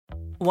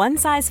One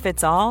size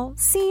fits all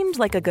seemed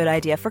like a good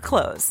idea for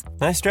clothes.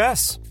 Nice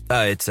dress.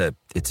 It's a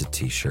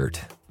t-shirt.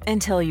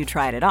 Until you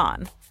tried it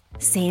on.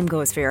 Same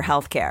goes for your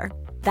healthcare.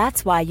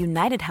 That's why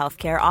United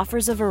Healthcare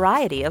offers a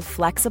variety of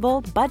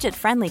flexible,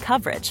 budget-friendly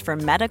coverage for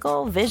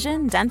medical,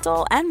 vision,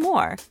 dental, and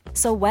more.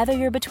 So whether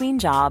you're between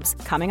jobs,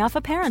 coming off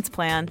a parent's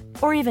plan,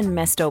 or even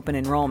missed open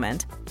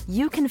enrollment,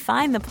 you can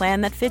find the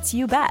plan that fits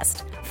you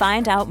best.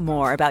 Find out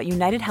more about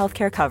United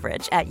Healthcare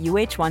coverage at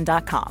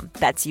uh1.com.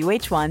 That's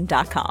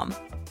uh1.com.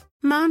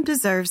 Mom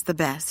deserves the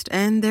best,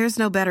 and there's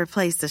no better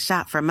place to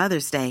shop for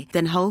Mother's Day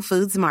than Whole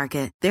Foods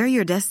Market. They're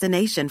your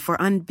destination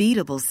for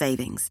unbeatable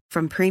savings,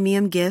 from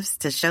premium gifts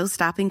to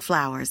show-stopping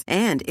flowers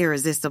and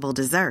irresistible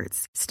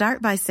desserts.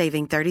 Start by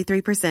saving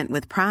 33%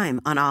 with Prime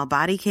on all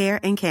body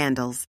care and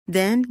candles.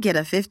 Then get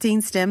a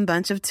 15-stem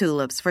bunch of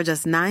tulips for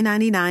just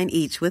 $9.99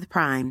 each with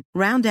Prime.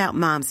 Round out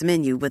Mom's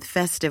menu with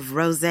festive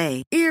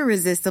rosé,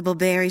 irresistible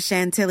berry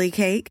chantilly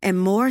cake,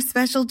 and more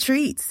special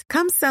treats.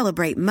 Come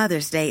celebrate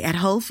Mother's Day at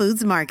Whole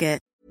Foods Market.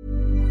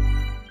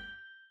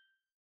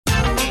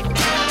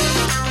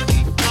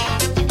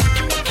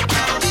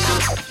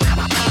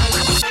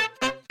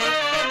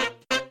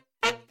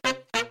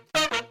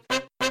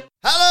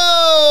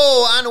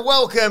 And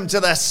welcome to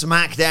the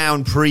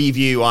SmackDown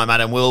preview. I'm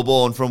Adam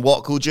Wilborn from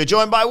What Culture,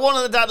 joined by one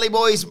of the Dudley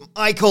boys,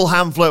 Michael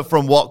Hamflett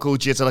from What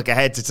Culture, to look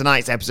ahead to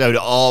tonight's episode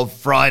of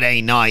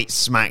Friday Night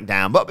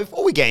SmackDown. But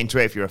before we get into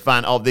it, if you're a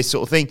fan of this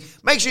sort of thing,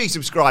 make sure you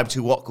subscribe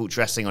to What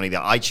Culture Wrestling on either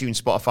iTunes,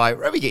 Spotify,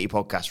 wherever you get your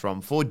podcasts from,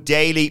 for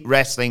daily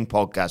wrestling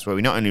podcasts where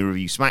we not only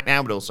review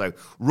SmackDown, but also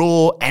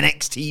Raw,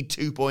 NXT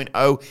 2.0,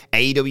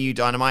 AEW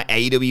Dynamite,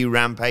 AEW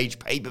Rampage,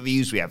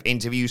 pay-per-views. We have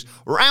interviews,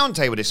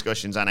 roundtable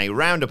discussions, and a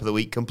roundup of the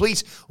week,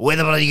 complete with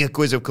a bloody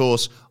quiz, of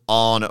course,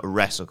 on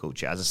Wrestle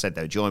Culture. As I said,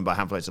 though, joined by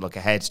Hamflett to look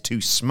ahead to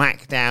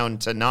SmackDown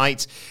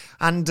tonight.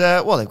 And,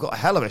 well, they've got a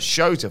hell of a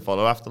show to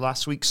follow after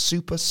last week's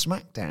Super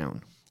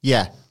SmackDown.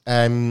 Yeah,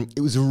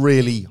 it was a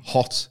really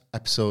hot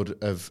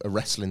episode of a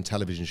wrestling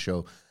television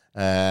show.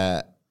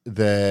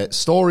 The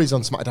stories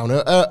on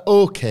SmackDown are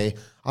okay.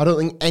 I don't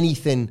think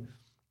anything,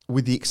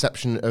 with the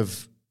exception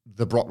of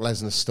the Brock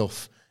Lesnar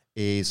stuff,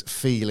 is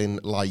feeling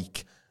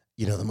like,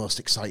 you know, the most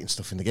exciting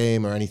stuff in the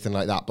game or anything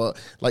like that. But,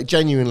 like,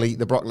 genuinely,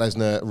 the Brock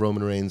Lesnar,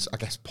 Roman Reigns, I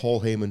guess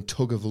Paul Heyman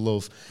tug of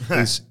love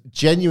is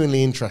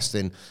genuinely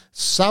interesting.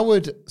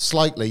 Soured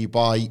slightly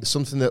by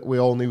something that we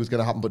all knew was going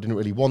to happen but didn't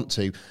really want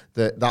to,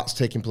 that's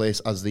taking place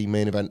as the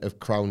main event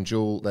of Crown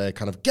Jewel. They're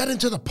kind of getting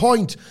to the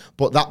point,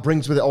 but that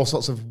brings with it all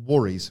sorts of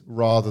worries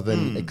rather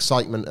than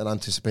excitement and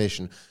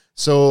anticipation.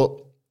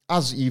 So,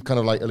 as you've kind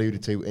of like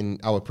alluded to in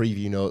our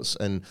preview notes,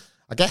 and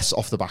I guess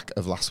off the back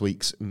of last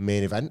week's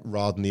main event,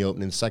 rather than the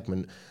opening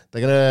segment,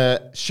 they're going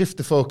to shift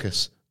the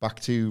focus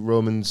back to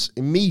Roman's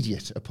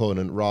immediate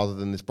opponent rather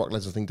than this Brock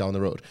Lesnar thing down the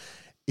road.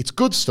 It's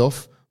good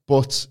stuff,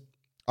 but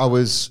I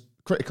was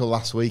critical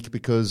last week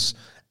because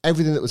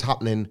everything that was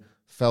happening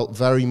felt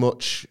very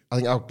much, I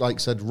think I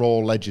said Raw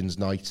Legends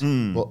Night,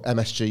 but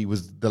MSG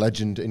was the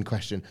legend in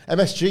question.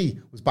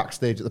 MSG was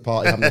backstage at the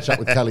party having a chat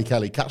with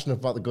Kelly, catching up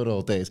about the good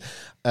old days.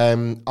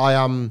 I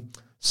am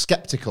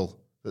sceptical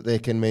that they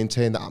can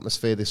maintain that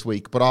atmosphere this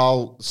week. But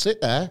I'll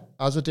sit there,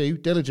 as I do,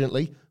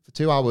 diligently for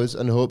 2 hours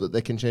and hope that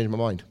they can change my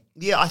mind.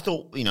 Yeah, I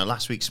thought,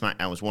 last week's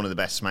SmackDown was one of the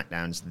best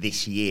SmackDowns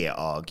this year,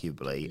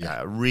 arguably.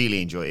 I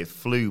really enjoyed it. It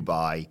flew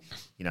by,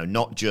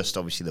 not just,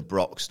 obviously, the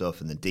Brock stuff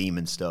and the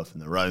Demon stuff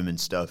and the Roman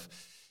stuff.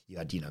 You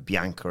had,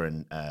 Bianca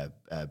and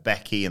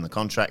Becky and the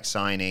contract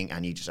signing,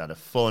 and you just had a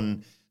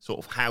fun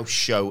sort of house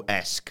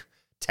show-esque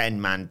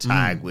 10-man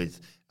tag with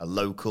a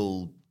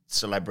local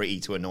celebrity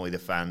to annoy the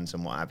fans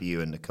and what have you,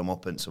 and the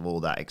comeuppance of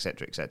all that,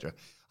 etc., etc.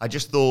 I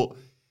just thought,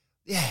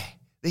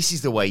 this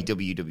is the way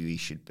WWE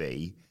should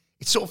be.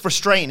 It's sort of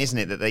frustrating, isn't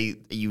it, that they,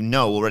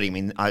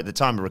 already, at the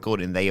time of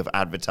recording, they have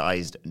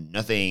advertised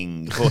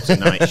nothing for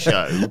tonight's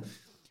show,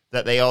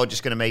 that they are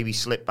just going to maybe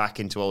slip back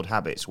into old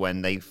habits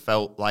when they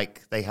felt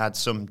like they had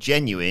some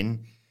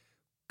genuine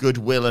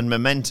goodwill and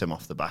momentum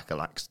off the back of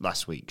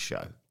last week's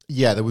show.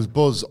 Yeah, there was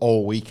buzz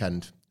all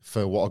weekend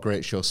for what a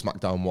great show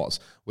SmackDown was,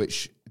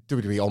 which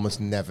WWE almost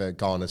never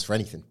garners for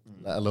anything,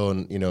 let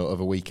alone,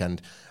 of a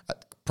weekend.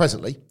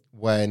 Presently,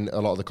 when a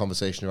lot of the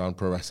conversation around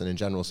pro wrestling in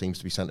general seems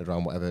to be centered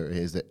around whatever it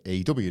is that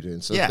AEW are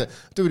doing. So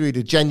WWE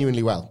did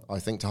genuinely well, I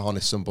think, to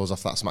harness some buzz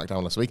off that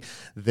SmackDown last week.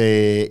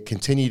 They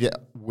continued it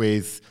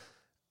with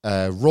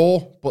Raw,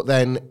 but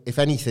then, if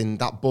anything,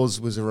 that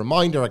buzz was a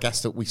reminder, I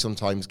guess, that we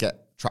sometimes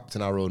get trapped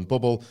in our own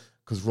bubble,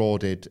 because Raw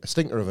did a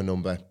stinker of a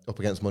number up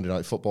against Monday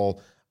Night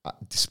Football,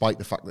 despite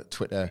the fact that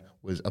Twitter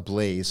was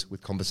ablaze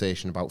with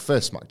conversation about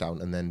first SmackDown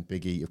and then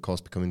Big E, of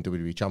course, becoming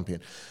WWE champion.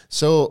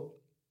 So,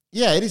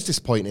 yeah, it is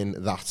disappointing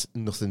that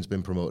nothing's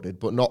been promoted,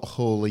 but not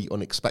wholly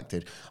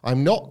unexpected.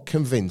 I'm not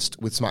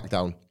convinced with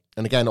SmackDown,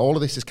 and again, all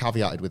of this is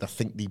caveated with, I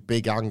think the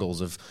big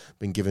angles have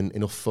been given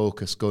enough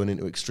focus going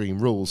into Extreme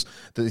Rules,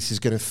 that this is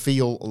going to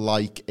feel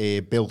like a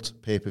built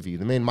pay-per-view.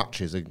 The main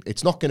matches,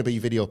 it's not going to be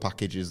video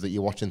packages that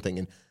you're watching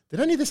thinking, did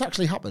any of this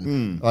actually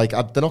happen? Like,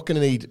 they're not going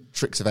to need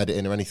tricks of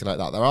editing or anything like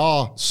that. There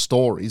are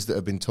stories that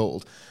have been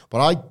told, but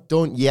I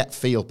don't yet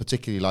feel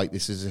particularly like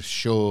this is a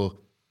show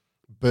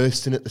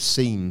bursting at the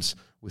seams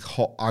with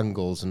hot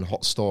angles and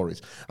hot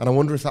stories. And I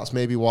wonder if that's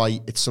maybe why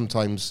it's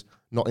sometimes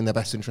not in their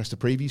best interest to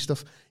preview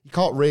stuff. You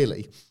can't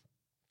really.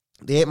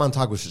 The 8-man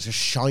tag was just a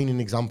shining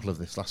example of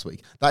this last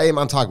week. That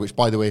 8-man tag, which,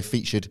 by the way,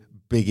 featured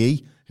Big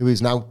E, who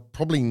is now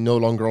probably no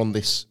longer on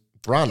this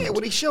brand. Yeah,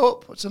 would he show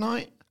up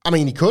tonight? I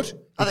mean, he could.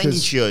 I think he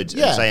should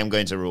yeah, and say I'm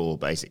going to Raw,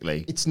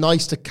 basically. It's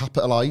nice to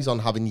capitalise on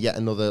having yet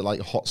another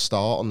like hot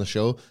start on the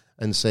show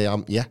and say,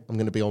 I'm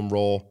going to be on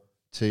Raw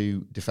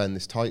to defend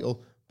this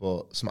title,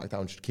 but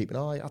SmackDown should keep an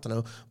eye. I don't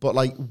know. But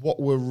like, what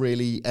were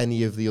really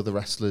any of the other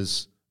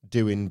wrestlers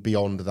doing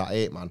beyond that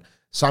 8-man?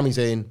 Sami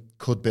Zayn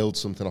could build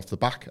something off the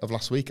back of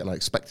last week, and I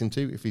expect him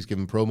to if he's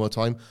given promo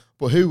time.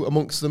 But who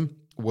amongst them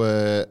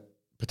were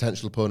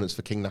potential opponents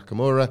for King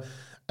Nakamura?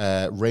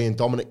 Rey and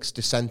Dominic's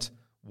descent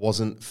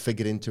wasn't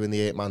figured into in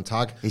the 8-man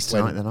tag. Is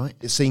tonight the night?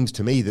 It seems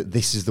to me that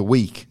this is the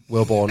week,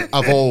 Wilborn,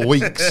 of all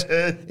weeks.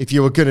 If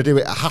you were going to do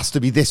it, it has to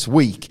be this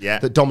week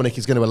that Dominic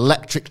is going to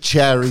electric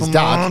chair his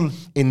dad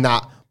in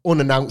that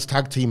unannounced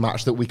tag team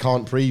match that we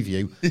can't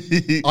preview.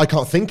 I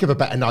can't think of a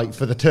better night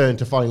for the turn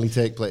to finally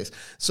take place.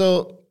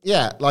 So,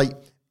 yeah, like,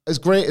 as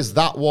great as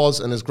that was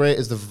and as great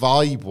as the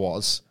vibe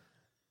was,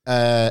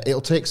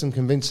 it'll take some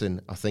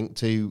convincing, I think,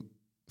 to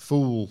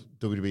fool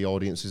WWE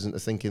audiences into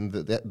thinking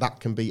that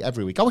can be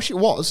every week. I wish it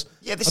was.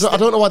 Yeah, I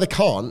don't know why they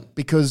can't,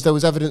 because there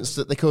was evidence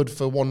that they could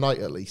for one night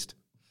at least.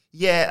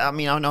 Yeah, I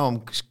mean, I know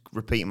I'm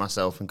repeating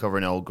myself and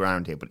covering old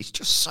ground here, but it's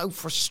just so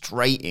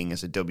frustrating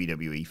as a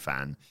WWE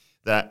fan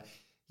that,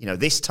 you know,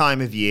 this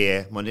time of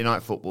year, Monday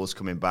Night Football's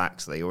coming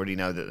back, so they already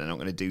know that they're not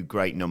going to do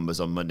great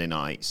numbers on Monday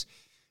nights,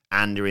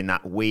 and they're in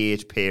that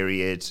weird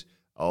period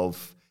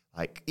of,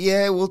 like,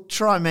 yeah, we'll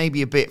try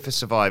maybe a bit for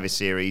Survivor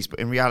Series, but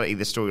in reality,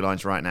 the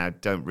storylines right now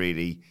don't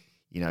really,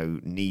 you know,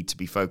 need to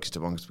be focused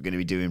upon, because we're going to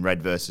be doing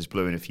Red versus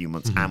Blue in a few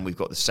months, and we've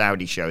got the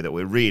Saudi show that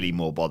we're really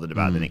more bothered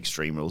about than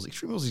Extreme Rules.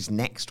 Extreme Rules is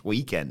next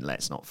weekend,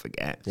 let's not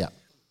forget. Yeah.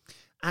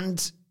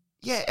 And,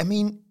 yeah, I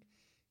mean,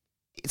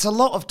 it's a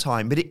lot of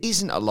time, but it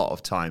isn't a lot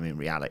of time in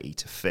reality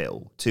to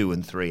fill 2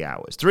 and 3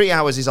 hours. 3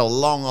 hours is a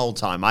long old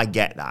time, I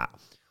get that.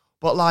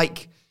 But,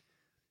 like,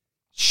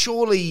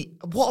 surely,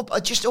 I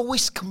just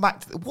always come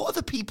back to, what are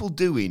the people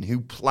doing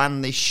who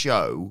plan this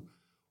show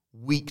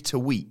week to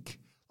week?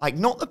 Like,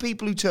 not the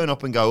people who turn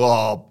up and go,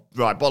 oh,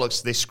 right, bollocks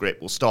to this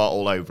script, we'll start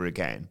all over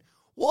again.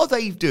 What are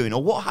they doing,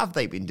 or what have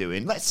they been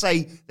doing? Let's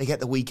say they get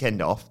the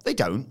weekend off. They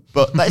don't,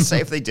 but let's say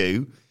if they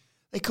do,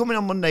 they come in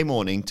on Monday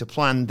morning to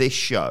plan this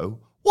show.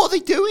 What are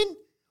they doing?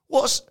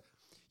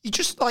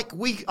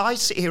 I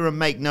sit here and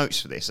make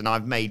notes for this, and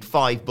I've made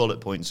 5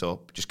 bullet points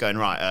up, just going,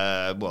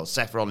 right,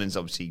 Seth Rollins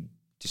obviously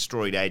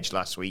destroyed Edge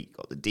last week,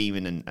 got the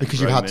Demon and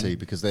because Roman. You had to,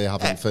 because they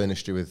haven't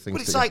furnished you with things.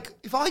 But it's like,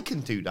 if I can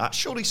do that,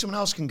 surely someone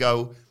else can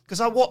go, because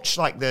I watched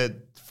like the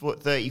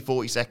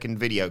 30-40 second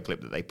video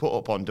clip that they put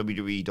up on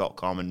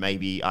WWE.com and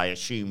maybe, I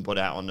assume, put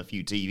out on a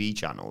few TV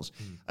channels.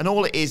 And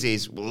all it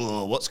is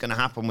what's going to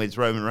happen with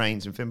Roman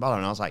Reigns and Finn Balor?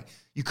 And I was like,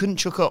 you couldn't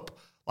chuck up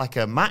like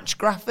a match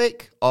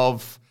graphic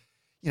of,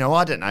 you know,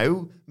 I don't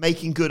know,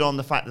 making good on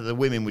the fact that the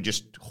women were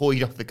just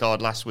hoid off the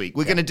card last week.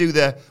 We're going to do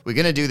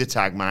the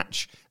tag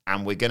match,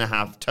 and we're going to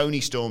have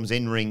Toni Storm's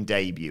in-ring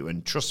debut.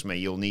 And trust me,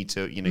 you'll need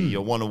to, you know,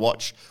 you'll want to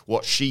watch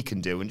what she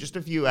can do. And just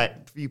a few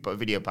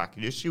video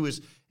packages. She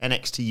was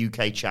NXT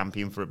UK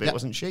champion for a bit,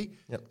 wasn't she?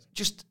 Yep.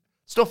 Just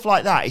stuff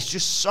like that. It's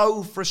just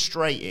so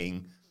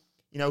frustrating.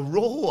 You know,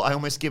 Raw, I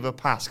almost give a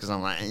pass because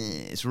I'm like,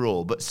 it's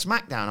Raw. But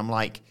SmackDown, I'm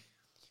like,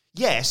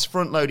 yes,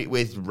 front load it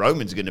with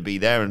Roman's going to be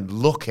there and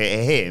look at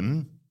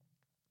him.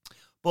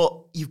 But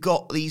you've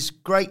got these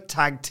great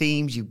tag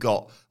teams. You've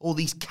got all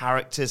these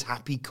characters,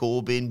 Happy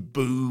Corbin,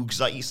 Boogs,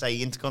 like you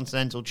say,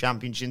 Intercontinental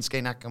Champion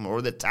Shinsuke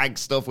Nakamura, the tag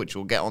stuff, which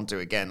we'll get onto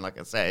again, like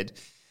I said.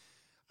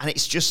 And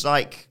it's just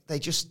like, they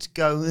just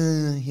go,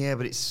 yeah,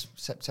 but it's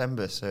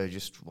September, so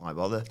just why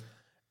bother?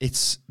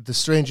 It's the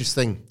strangest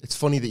thing. It's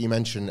funny that you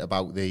mentioned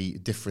about the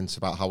difference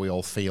about how we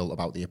all feel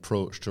about the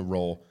approach to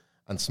Raw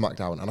and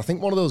SmackDown. And I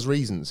think one of those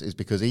reasons is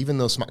because even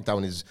though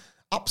SmackDown is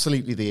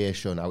absolutely the A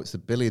show now, it's the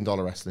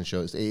billion-dollar wrestling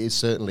show. It is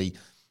certainly,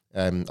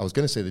 I was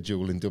going to say the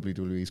jewel in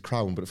WWE's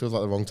crown, but it feels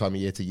like the wrong time of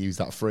year to use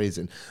that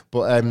phrasing.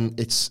 But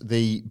it's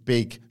the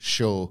big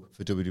show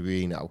for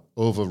WWE now,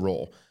 over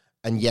Raw.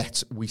 And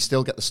yet, we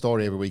still get the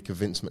story every week of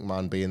Vince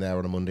McMahon being there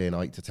on a Monday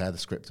night to tear the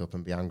script up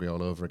and be angry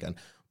all over again.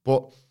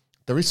 But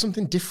there is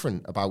something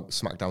different about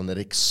SmackDown that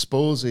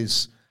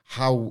exposes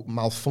how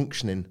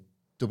malfunctioning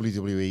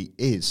WWE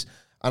is.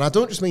 And I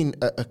don't just mean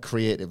at a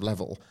creative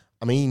level.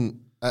 I mean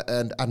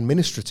an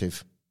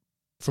administrative,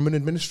 from an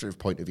administrative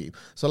point of view.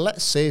 So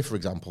let's say, for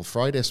example,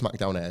 Friday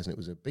SmackDown airs and it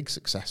was a big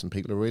success and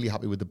people are really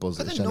happy with the buzz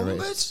that it's generated.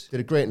 Numbers? Did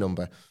a great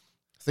number.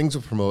 Things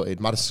were promoted.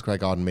 Madison Square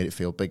Garden made it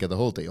feel bigger, the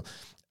whole deal.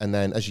 And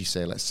then, as you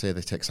say, let's say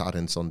they take Saturday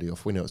and Sunday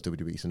off. We know it's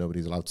WWE, so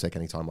nobody's allowed to take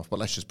any time off. But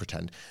let's just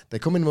pretend. They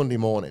come in Monday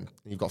morning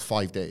and you've got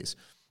 5 days.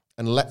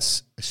 And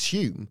let's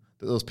assume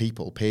that those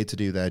people paid to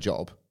do their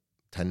job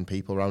 10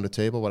 people around a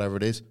table, whatever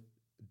it is,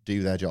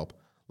 do their job.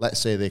 Let's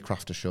say they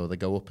craft a show, they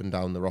go up and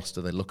down the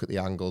roster, they look at the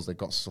angles, they've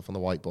got stuff on the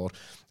whiteboard,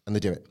 and they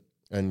do it.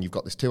 And you've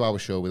got this 2-hour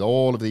show with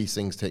all of these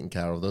things taken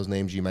care of, those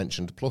names you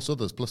mentioned, plus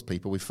others, plus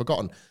people we've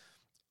forgotten.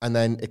 And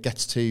then it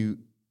gets to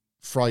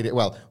Friday.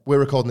 Well, we're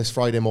recording this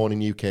Friday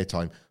morning UK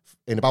time.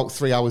 In about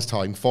 3 hours'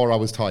 time, 4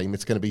 hours' time,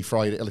 it's going to be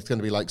Friday. It's going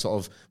to be like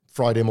sort of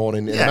Friday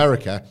morning in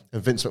America,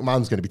 and Vince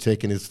McMahon's going to be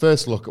taking his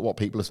first look at what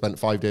people have spent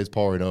 5 days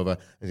poring over, and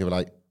he's going to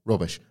be like,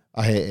 rubbish,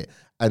 I hate it.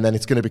 And then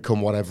it's going to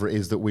become whatever it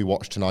is that we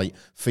watch tonight,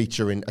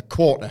 featuring a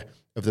quarter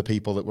of the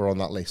people that were on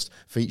that list,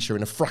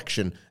 featuring a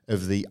fraction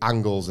of the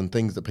angles and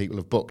things that people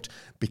have booked,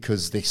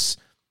 because this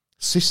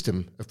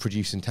system of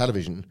producing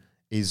television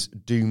is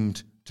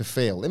doomed to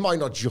fail. It might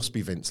not just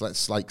be Vince. Let's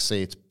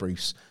say it's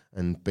Bruce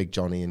and Big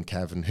Johnny and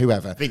Kev and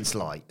whoever. Vince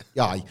Light.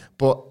 Aye,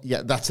 but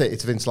yeah, that's it.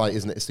 It's Vince Light,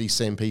 isn't it? It's these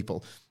same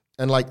people.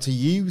 And to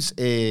use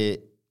a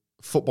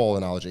football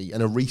analogy,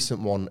 and a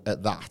recent one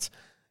at that,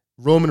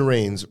 Roman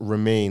Reigns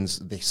remains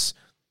this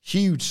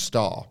huge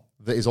star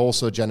that is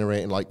also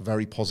generating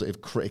very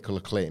positive critical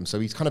acclaim. So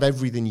he's kind of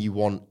everything you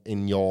want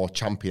in your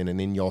champion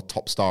and in your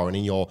top star and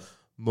in your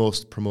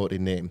most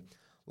promoted name.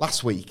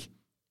 Last week,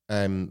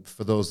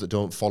 for those that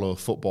don't follow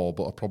football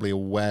but are probably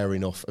aware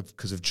enough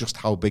because of just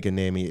how big a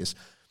name he is,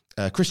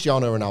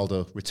 Cristiano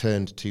Ronaldo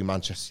returned to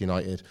Manchester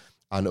United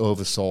and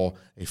oversaw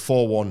a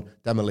 4-1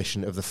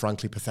 demolition of the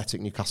frankly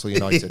pathetic Newcastle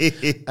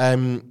United.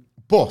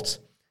 But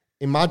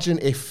imagine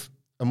if,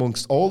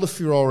 amongst all the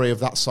furore of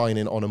that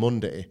signing on a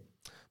Monday,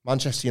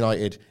 Manchester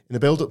United, in the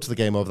build-up to the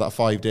game over that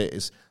 5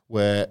 days,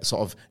 were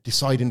sort of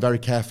deciding very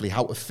carefully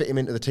how to fit him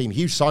into the team.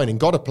 Huge signing,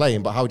 got to play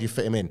him, but how do you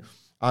fit him in?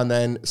 And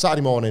then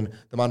Saturday morning,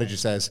 the manager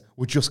says,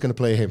 we're just going to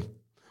play him.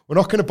 We're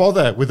not going to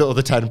bother with the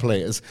other 10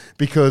 players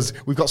because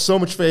we've got so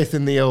much faith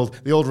in the old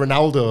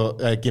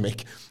Ronaldo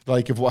gimmick,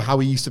 of how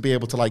he used to be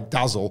able to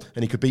dazzle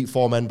and he could beat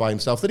 4 men by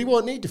himself, that he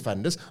won't need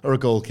defenders or a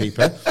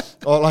goalkeeper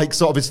or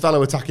sort of his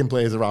fellow attacking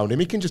players around him.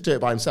 He can just do it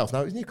by himself.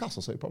 Now, he's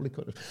Newcastle, so he probably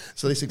could have.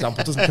 So this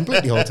example doesn't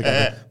completely hold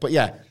together. But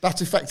yeah,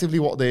 that's effectively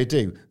what they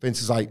do.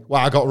 Vince is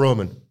well, I got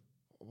Roman.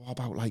 What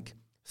about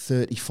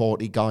 30,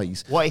 40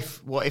 guys? What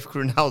if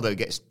Ronaldo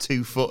gets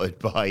 2-footed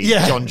by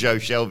John Joe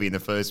Shelby in the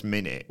first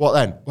minute? What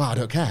then? Well, I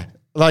don't care.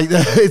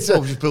 It's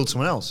just build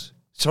someone else.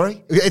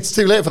 Sorry? It's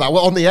too late for that.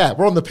 We're on the air.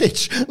 We're on the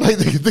pitch.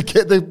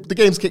 The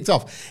game's kicked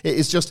off. It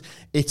is just,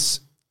 it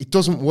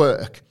doesn't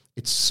work.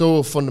 It's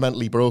so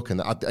fundamentally broken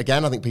that,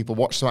 I think people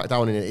watch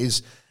SmackDown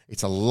and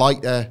it's a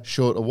lighter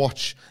show to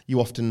watch. You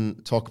often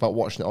talk about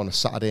watching it on a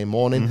Saturday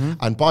morning. Mm-hmm.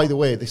 And by the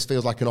way, this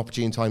feels like an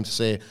opportune time to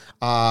say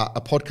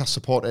a podcast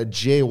supporter,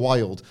 Jay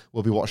Wild,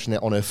 will be watching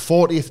it on her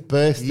 40th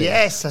birthday.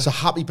 Yes. So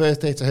happy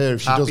birthday to her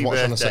if she does watch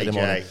on a Saturday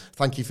morning.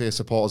 Thank you for your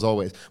support as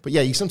always. But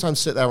yeah, you sometimes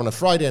sit there on a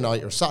Friday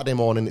night or a Saturday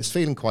morning, it's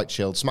feeling quite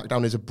chilled.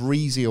 SmackDown is a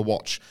breezier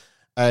watch.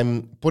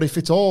 But if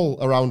it's all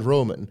around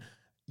Roman,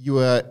 you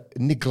are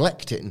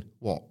neglecting,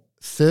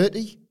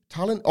 30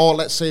 talent? Or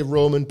let's say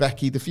Roman,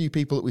 Becky, the few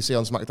people that we see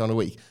on SmackDown a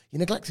week. You're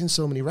neglecting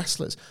so many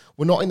wrestlers.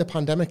 We're not in the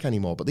pandemic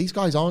anymore, but these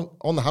guys aren't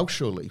on the house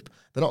show leap.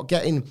 They're not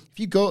getting... If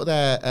you go to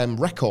their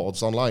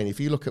records online, if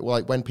you look at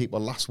when people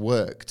last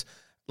worked,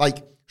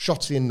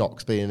 Shotzi and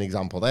Knox being an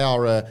example, they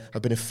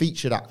have been a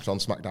featured act on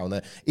SmackDown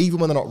there. Even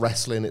when they're not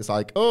wrestling, it's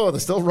they're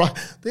still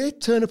they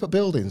turn up at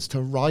buildings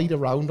to ride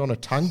around on a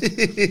tank.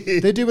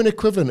 They do an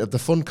equivalent of the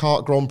Fun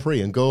Kart Grand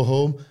Prix and go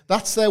home.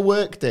 That's their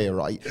work day,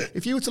 right?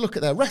 If you were to look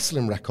at their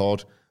wrestling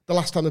record, the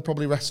last time they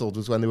probably wrestled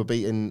was when they were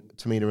beating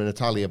Tamina and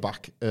Natalia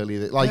back earlier.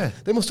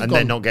 They must have gone...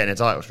 And they're not getting a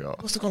title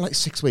shot. Must have gone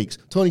 6 weeks.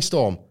 Tony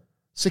Storm,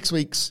 6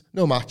 weeks,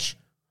 no match.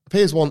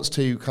 Appears once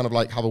to kind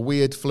of have a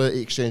weird flirty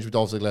exchange with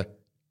Dolph Ziggler.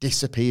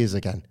 Disappears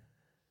again.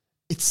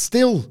 It's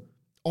still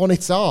on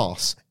its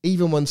arse,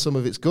 even when some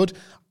of it's good.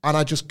 And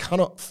I just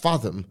cannot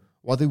fathom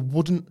why they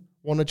wouldn't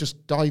want to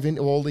just dive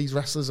into all these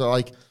wrestlers.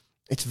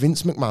 It's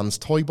Vince McMahon's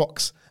toy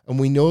box. And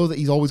we know that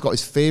he's always got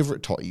his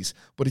favourite toys,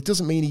 but it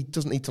doesn't mean he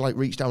doesn't need to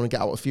reach down and get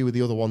out a few of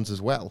the other ones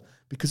as well,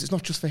 because it's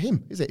not just for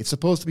him, is it? It's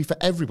supposed to be for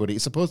everybody.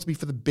 It's supposed to be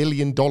for the $1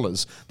 billion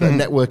that a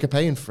network are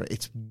paying for it.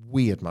 It's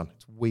weird, man.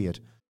 It's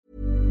weird.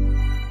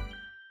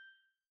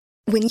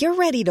 When you're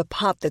ready to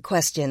pop the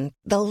question,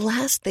 the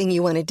last thing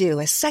you want to do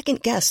is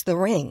second-guess the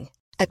ring.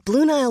 At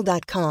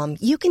BlueNile.com,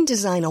 you can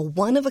design a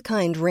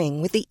one-of-a-kind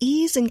ring with the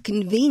ease and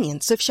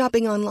convenience of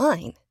shopping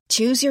online.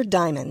 Choose your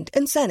diamond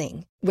and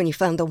setting. When you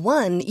find the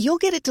one, you'll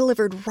get it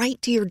delivered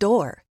right to your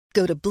door.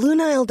 Go to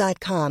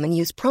BlueNile.com and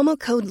use promo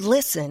code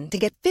LISTEN to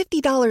get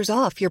 $50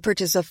 off your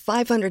purchase of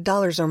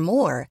 $500 or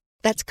more.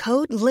 That's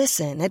code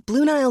LISTEN at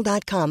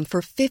BlueNile.com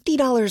for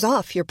 $50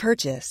 off your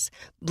purchase.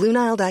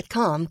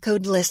 BlueNile.com,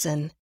 code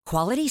LISTEN.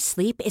 Quality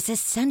sleep is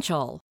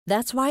essential.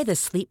 That's why the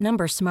Sleep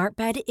Number Smart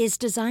Bed is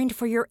designed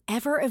for your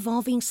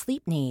ever-evolving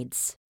sleep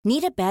needs.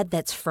 Need a bed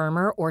that's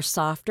firmer or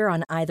softer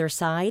on either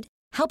side?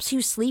 Helps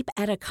you sleep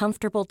at a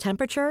comfortable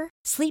temperature?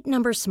 Sleep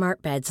Number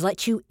Smart Beds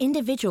let you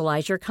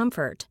individualize your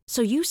comfort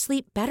so you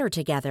sleep better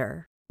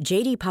together.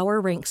 JD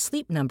Power ranks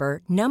Sleep Number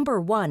number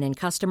 1 in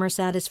customer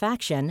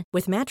satisfaction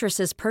with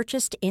mattresses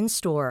purchased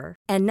in-store.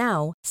 And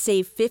now,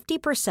 save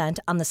 50%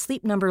 on the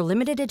Sleep Number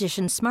Limited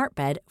Edition Smart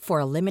Bed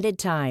for a limited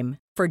time.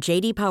 For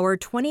JD Power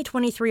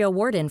 2023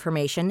 award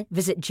information,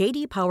 visit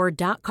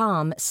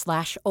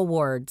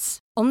jdpower.com/awards.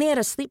 Only at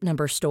a Sleep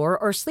Number store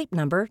or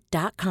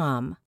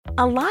sleepnumber.com.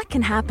 A lot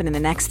can happen in the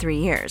next 3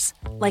 years.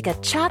 Like a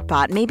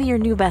chatbot may be your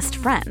new best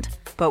friend.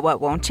 But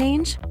what won't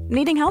change?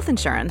 Needing health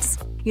insurance.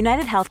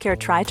 United Healthcare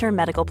Tri-Term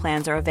Medical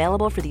Plans are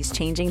available for these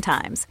changing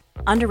times.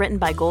 Underwritten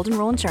by Golden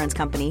Rule Insurance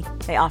Company,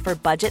 they offer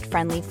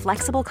budget-friendly,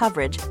 flexible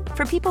coverage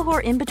for people who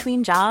are in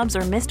between jobs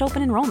or missed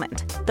open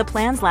enrollment. The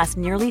plans last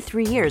nearly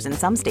 3 years in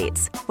some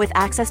states, with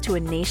access to a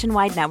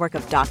nationwide network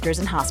of doctors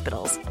and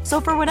hospitals.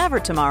 So for whatever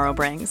tomorrow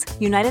brings,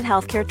 United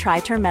Healthcare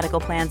Tri-Term Medical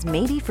Plans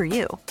may be for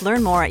you.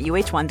 Learn more at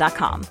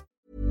uh1.com.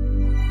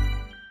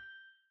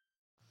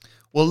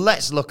 Well,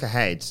 let's look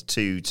ahead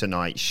to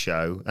tonight's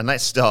show, and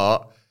let's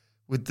start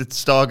with the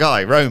star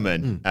guy,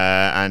 Roman,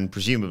 and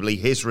presumably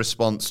his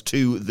response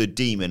to the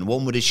Demon.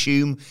 One would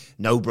assume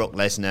no Brock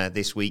Lesnar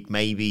this week,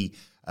 maybe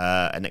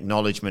an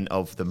acknowledgement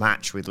of the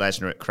match with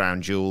Lesnar at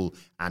Crown Jewel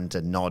and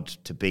a nod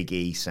to Big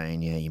E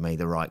saying, yeah, you made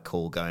the right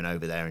call going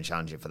over there and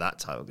challenging for that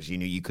title because you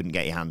knew you couldn't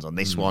get your hands on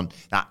this one.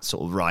 That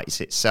sort of writes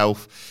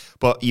itself.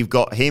 But you've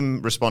got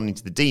him responding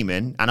to the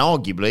Demon, and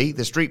arguably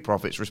the Street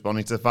Profits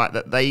responding to the fact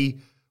that they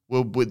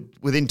were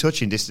within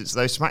touching distance of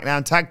those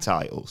SmackDown tag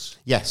titles.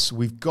 Yes,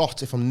 we've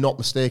got, if I'm not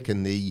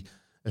mistaken, the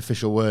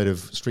official word of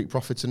Street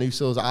Profits and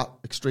Usos at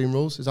Extreme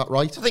Rules. Is that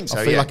right? I think so,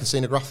 I feel like I've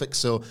seen a graphic.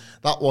 So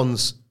that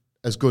one's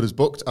as good as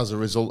booked as a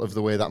result of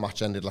the way that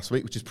match ended last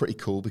week, which is pretty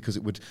cool because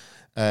it would...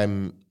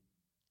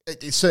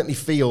 It certainly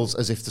feels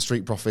as if the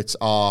Street Profits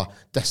are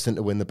destined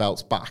to win the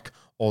belts back,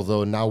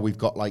 although now we've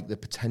got like the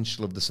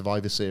potential of the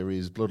Survivor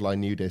Series, Bloodline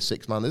New Day,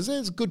 6-man.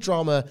 There's good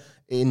drama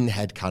in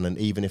headcanon,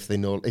 even if they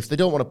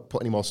don't want to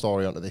put any more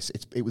story onto this.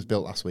 It was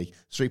built last week.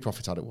 Street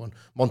Profits had it won.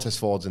 Montez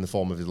Ford's in the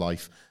form of his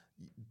life.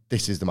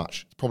 This is the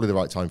match. It's probably the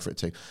right time for it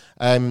too.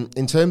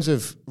 In terms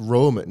of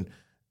Roman,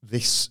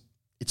 it's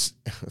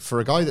for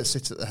a guy that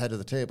sits at the head of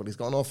the table, he's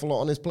got an awful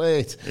lot on his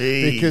plate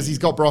because he's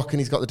got Brock and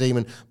he's got the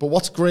Demon. But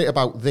what's great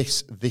about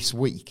this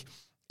week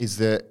is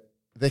that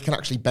they can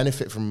actually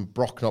benefit from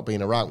Brock not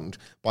being around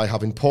by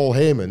having Paul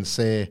Heyman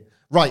say,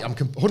 right, I'm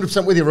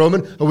 100% with you,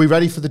 Roman. Are we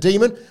ready for the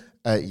Demon?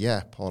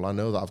 Yeah, Paul, I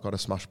know that I've got to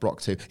smash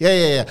Brock too.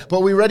 Yeah. But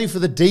are we ready for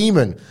the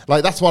Demon?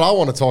 Like, that's what I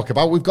want to talk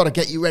about. We've got to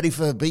get you ready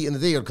for beating the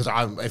Demon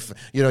because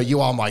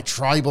you are my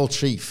tribal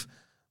chief.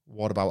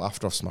 What about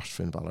after I've smashed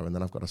Finn Balor and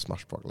then I've got to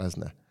smash Brock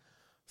Lesnar?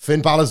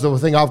 Finn Balor's the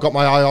thing I've got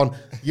my eye on.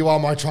 You are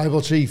my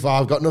tribal chief.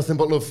 I've got nothing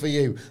but love for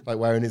you. Like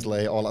wearing his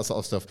lei, all that sort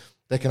of stuff.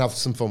 They can have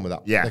some fun with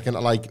that. Yeah. They can,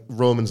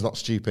 Roman's not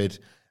stupid.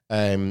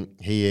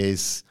 He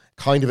is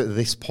kind of at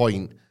this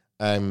point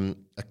a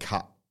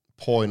cat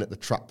pawing at the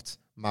trapped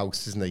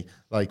mouse, isn't he?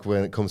 Like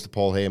when it comes to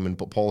Paul Heyman,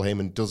 but Paul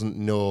Heyman doesn't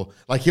know.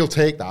 Like he'll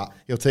take that.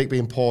 He'll take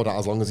being pawed at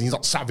as long as he's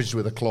not savaged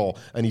with a claw,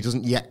 and he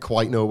doesn't yet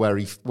quite know where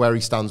he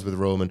stands with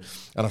Roman.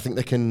 And I think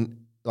they can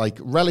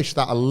relish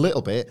that a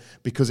little bit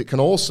because it can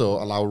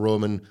also allow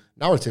Roman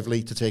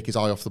narratively to take his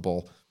eye off the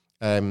ball.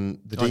 Demon.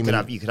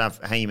 You could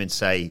have Heyman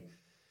say,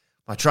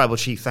 my tribal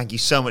chief, thank you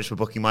so much for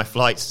booking my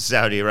flights to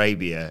Saudi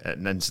Arabia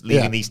and then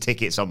leaving these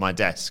tickets on my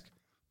desk.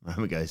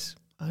 Roman goes,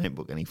 I didn't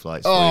book any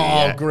flights for you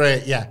yet.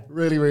 Great. Yeah,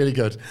 really, really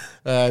good.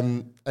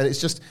 And it's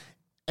just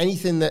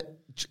anything that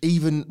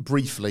even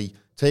briefly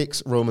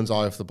takes Roman's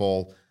eye off the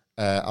ball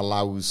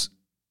allows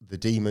the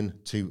Demon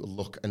to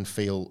look and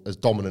feel as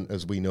dominant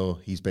as we know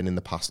he's been in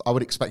the past. I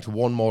would expect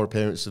one more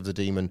appearance of the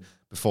Demon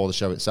before the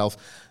show itself.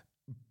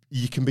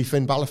 You can be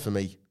Finn Balor for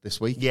me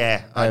this week.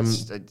 Yeah,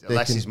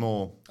 less is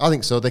more. I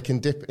think so. They can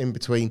dip in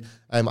between.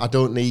 I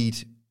don't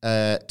need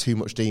too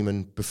much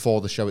Demon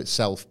before the show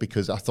itself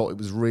because I thought it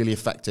was really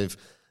effective.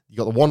 You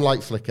got the one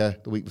light flicker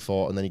the week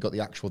before, and then you got the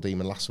actual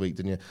Demon last week,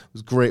 didn't you? It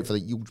was great for the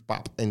huge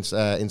bap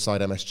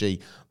inside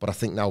MSG, but I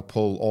think now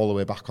pull all the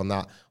way back on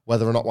that.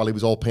 Whether or not while he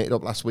was all painted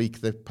up last week,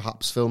 they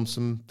perhaps filmed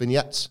some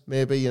vignettes,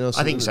 maybe. I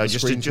think so.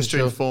 Just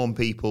to inform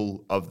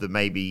people of the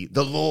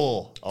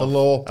law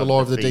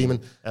of the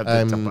Demon.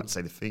 I'm about to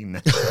say the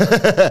Fiend.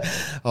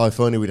 If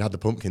only we'd had the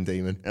Pumpkin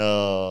Demon.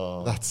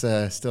 Oh, that's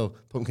still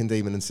Pumpkin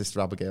Demon and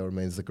Sister Abigail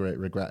remains the great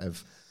regret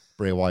of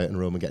Bray Wyatt and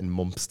Roman getting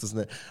mumps, doesn't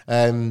it?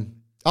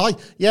 I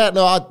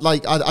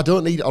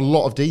don't need a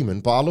lot of Demon,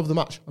 but I love the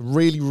match. I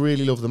really,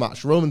 really love the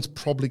match. Roman's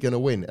probably going to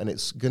win, and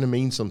it's going to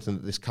mean something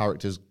that this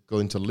character's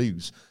going to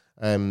lose.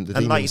 And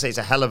like you say, it's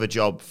a hell of a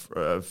job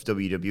of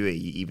WWE,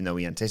 even though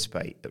we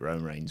anticipate that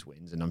Roman Reigns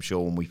wins. And I'm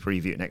sure when we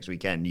preview it next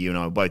weekend, you and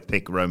I will both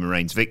pick Roman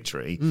Reigns'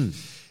 victory.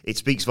 It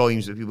speaks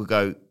volumes that people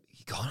go,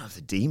 you can't have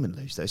the Demon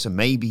lose, though. So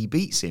maybe he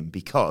beats him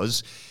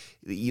because...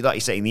 like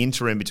you say, in the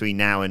interim between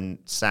now and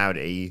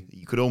Saudi,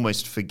 you could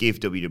almost forgive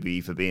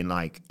WWE for being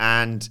like,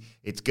 and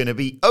It's going to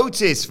be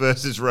Otis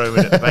versus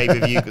Roman at the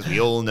pay-per-view because we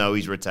all know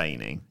he's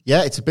retaining.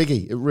 Yeah, it's a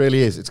biggie. It really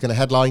is. It's going to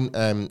headline.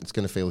 It's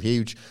going to feel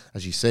huge.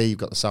 As you say, you've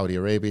got the Saudi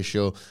Arabia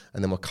show,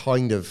 and then we're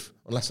kind of,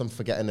 unless I'm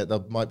forgetting it, there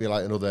might be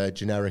like another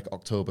generic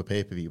October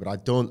pay-per-view, but I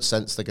don't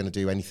sense they're going to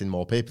do anything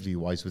more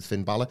pay-per-view-wise with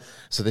Finn Balor.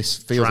 So this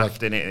feels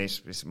drafting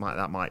it,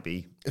 that might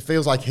be. It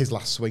feels like his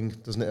last swing,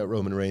 doesn't it, at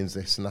Roman Reigns,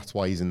 this, and that's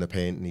why he's in the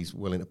paint and he's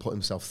willing to put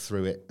himself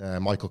through it.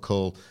 Michael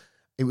Cole,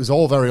 it was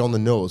all very on the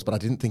nose, but I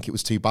didn't think it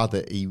was too bad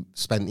that he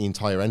spent the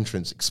entire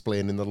entrance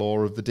explaining the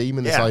lore of the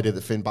demon, this idea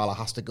that Finn Balor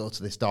has to go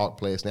to this dark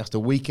place and he has to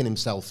weaken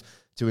himself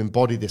to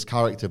embody this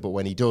character, but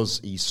when he does,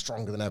 he's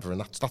stronger than ever, and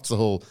that's the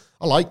whole,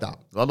 I like that.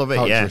 I love it,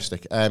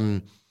 characteristic.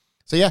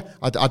 So yeah,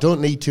 I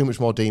don't need too much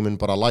more demon,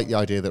 but I like the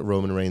idea that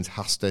Roman Reigns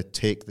has to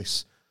take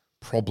this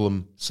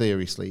problem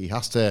seriously. He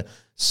has to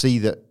see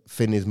that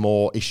Finn is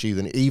more issue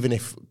than, even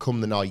if come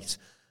the night,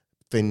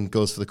 Finn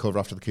goes for the cover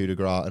after the coup de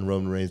grace and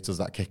Roman Reigns does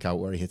that kick out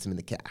where he hits him in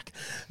the cack.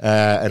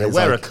 And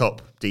wear a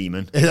cup,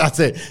 demon. That's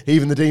it.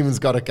 Even the demon's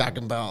got a cack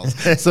and balls.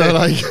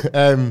 So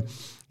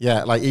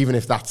even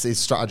if that's his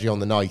strategy on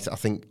the night, I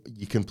think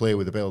you can play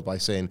with the build by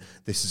saying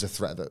this is a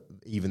threat that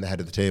even the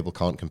head of the table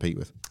can't compete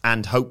with.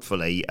 And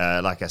hopefully,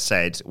 like I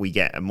said, we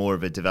get more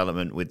of a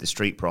development with the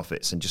Street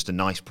Profits and just a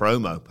nice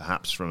promo,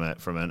 perhaps from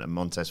a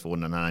Montez Ford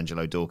and an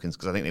Angelo Dawkins,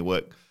 because I think they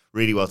work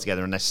really well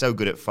together and they're so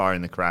good at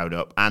firing the crowd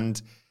up.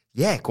 And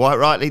yeah, quite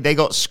rightly, they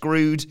got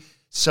screwed.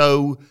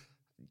 So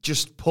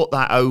just put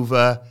that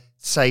over.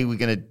 Say we're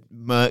going to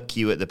murk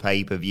you at the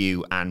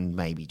pay-per-view and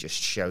maybe just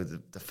show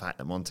the fact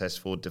that Montez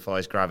Ford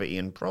defies gravity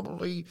and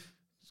probably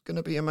is going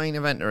to be a main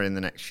eventer in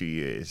the next few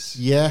years.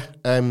 Yeah,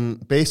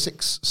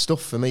 basics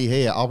stuff for me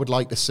here. I would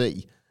like to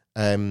see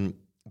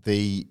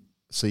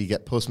so you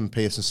get Postman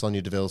Pearce and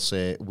Sonya Deville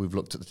say, we've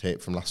looked at the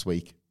tape from last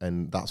week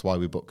and that's why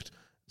we booked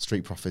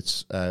Street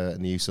Profits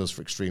and the Usos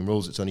for Extreme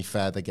Rules. It's only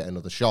fair they get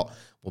another shot.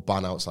 We'll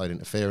ban outside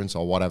interference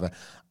or whatever.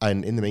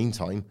 And in the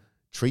meantime,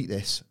 treat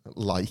this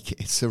like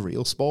it's a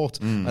real sport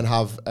and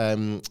have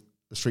the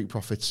Street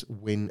Profits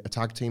win a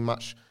tag team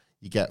match.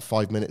 You get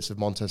 5 minutes of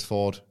Montez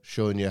Ford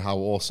showing you how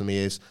awesome he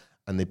is,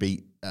 and they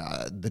beat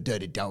the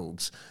Dirty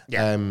Dogs.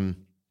 Yeah.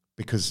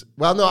 Because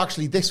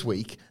this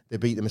week they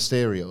beat the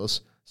Mysterios.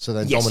 So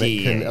then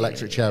Dominic can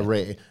electric chair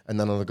Ray, and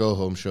then on the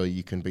go-home show,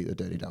 you can beat the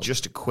Dirty Dogs.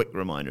 Just a quick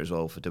reminder as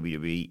well for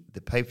WWE,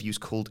 the pay-per-view is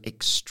called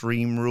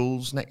Extreme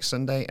Rules next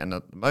Sunday, and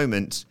at the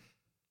moment,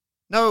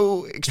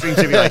 no extreme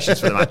stipulations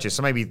for the matches,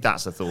 so maybe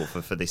that's a thought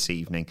for this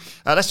evening.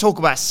 Let's talk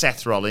about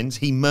Seth Rollins.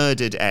 He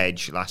murdered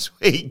Edge last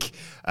week.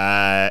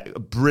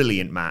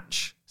 Brilliant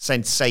match.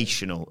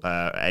 Sensational.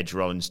 Edge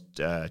Rollins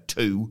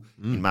 2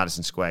 in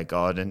Madison Square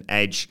Garden.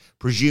 Edge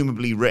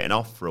presumably written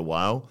off for a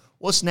while.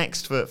 What's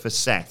next for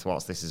Seth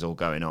whilst this is all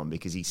going on?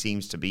 Because he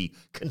seems to be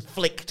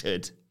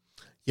conflicted.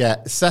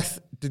 Yeah, Seth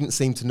didn't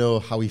seem to know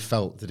how he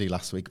felt, did he,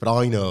 last week? But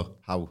I know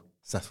how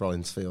Seth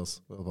Rollins feels.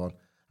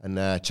 And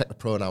check the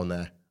pronoun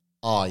there.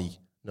 I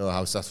know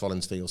how Seth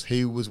Rollins feels.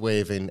 Who was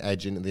waving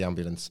Edge into the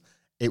ambulance?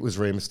 It was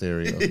Rey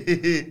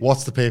Mysterio.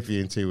 What's the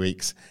pay-per-view in 2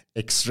 weeks?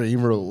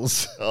 Extreme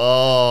Rules.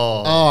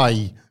 Oh.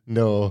 I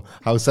know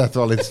how Seth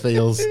Rollins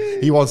feels.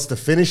 He wants to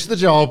finish the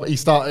job he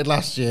started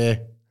last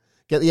year.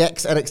 Get the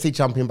ex-NXT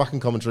champion back in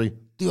commentary.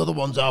 The other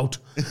one's out.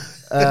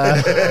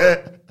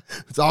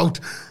 It's out.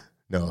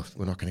 No,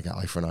 we're not going to get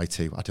eye for an eye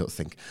too, I don't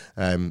think.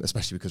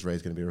 Especially because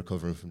Ray's going to be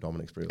recovering from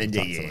Dominic's brutal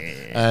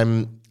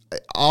attack.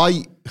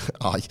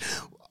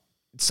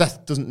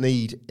 Seth doesn't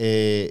need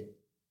a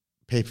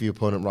pay-per-view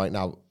opponent right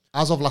now.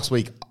 As of last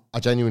week, I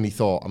genuinely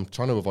thought, I'm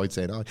trying to avoid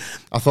saying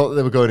I thought that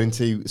they were going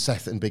into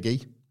Seth and Big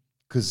E,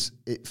 because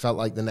it felt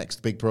like the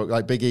next big program.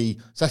 Like Big E,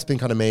 Seth's been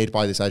kind of made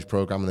by this Edge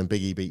program, and then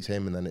Big E beats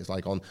him, and then it's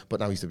like on. But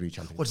now he's WWE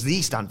champion. What does the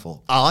E stand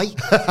for? I.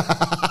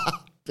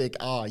 Big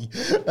I.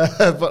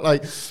 But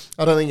like,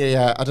 I don't think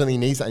he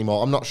needs that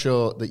anymore. I'm not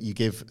sure that you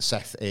give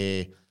Seth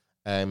a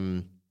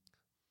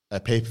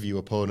pay-per-view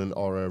opponent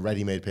or a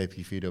ready-made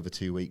pay-per-view feud over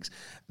 2 weeks.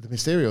 The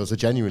Mysterios are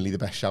genuinely the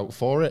best shout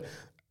for it,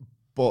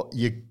 but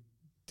you're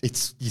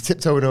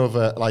tiptoeing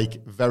over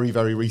like very,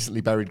 very recently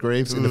buried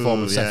graves in the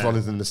form of Seth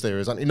Rollins and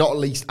Mysterios, and not at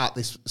least at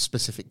this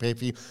specific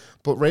pay-per-view.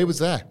 But Ray was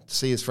there to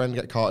see his friend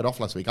get carted off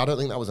last week. I don't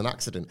think that was an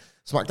accident.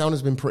 SmackDown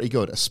has been pretty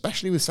good,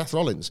 especially with Seth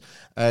Rollins.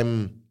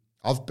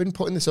 I've been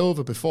putting this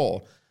over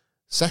before.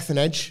 Seth and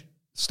Edge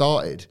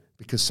started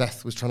because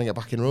Seth was trying to get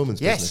back in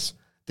Roman's business.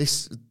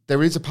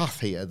 There is a path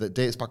here that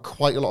dates back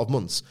quite a lot of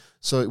months.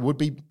 So it would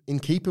be in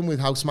keeping with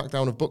how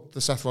SmackDown have booked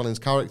the Seth Rollins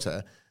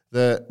character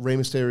that Rey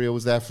Mysterio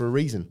was there for a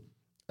reason.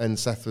 And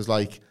Seth was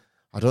like,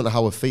 I don't know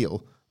how I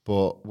feel,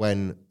 but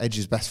when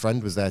Edge's best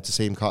friend was there to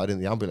see him carted in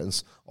the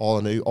ambulance, all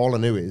I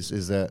knew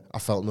is that I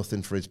felt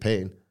nothing for his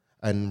pain.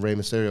 And Rey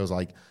Mysterio was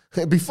like,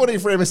 it'd be funny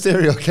if Rey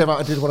Mysterio came out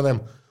and did one of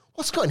them.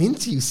 What's gotten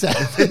into you,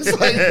 Seth? It's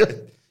like,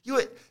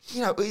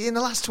 you know, in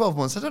the last 12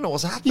 months, I don't know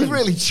what's happened. You've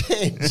really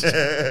changed.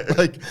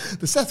 Like,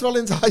 the Seth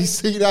Rollins I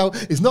see now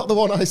is not the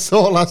one I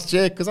saw last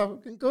year because I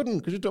couldn't,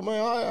 because you took my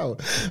eye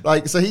out.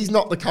 Like, so he's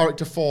not the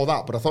character for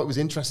that, but I thought it was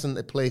interesting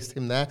they placed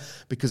him there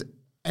because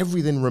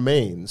everything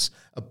remains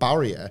a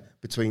barrier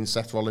between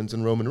Seth Rollins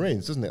and Roman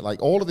Reigns, doesn't it?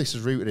 Like, all of this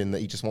is rooted in that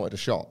he just wanted a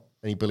shot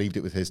and he believed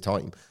it was his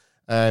time.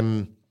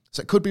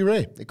 So it could be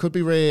Rey. It could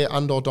be Rey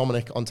and or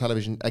Dominic on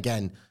television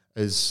again,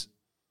 as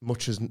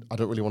much as I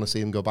don't really want to see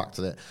him go back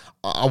to that.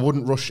 I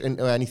wouldn't rush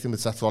into anything with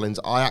Seth Rollins.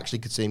 I actually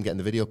could see him getting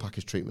the video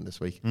package treatment this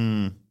week.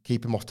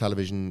 Keep him off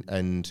television,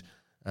 and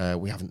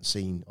we haven't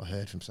seen or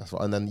heard from Seth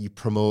Rollins. And then you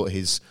promote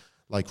his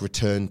like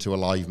return to a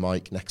live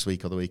mic next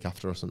week or the week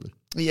after or something.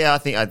 Yeah, I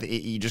think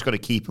you just got to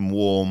keep him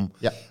warm.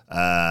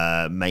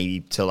 Yeah. Maybe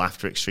till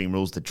after Extreme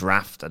Rules, the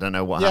draft. I don't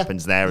know what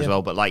happens there as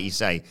well. But like you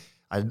say,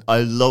 I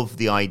love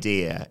the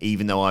idea,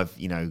 even though I've,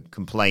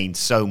 complained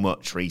so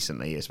much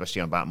recently,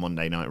 especially about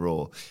Monday Night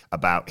Raw,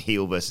 about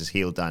heel versus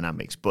heel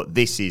dynamics. But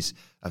this is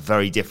a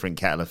very different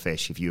kettle of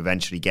fish if you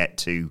eventually get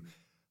to,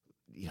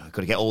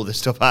 got to get all this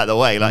stuff out of the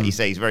way. Like you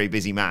say, he's a very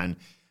busy man.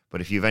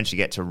 But if you eventually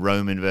get to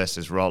Roman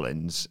versus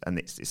Rollins, and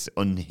it's this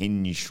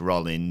unhinged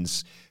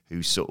Rollins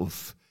who sort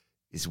of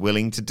is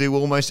willing to do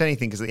almost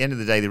anything, because at the end of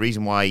the day, the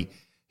reason why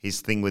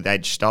his thing with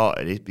Edge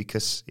started is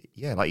because,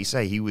 like you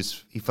say, he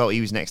felt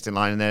he was next in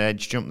line and then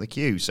Edge jumped the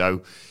queue.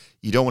 So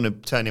you don't want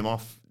to turn him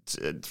off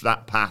to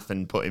that path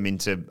and put him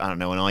into, I don't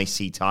know, an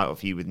IC title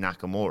feud with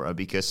Nakamura,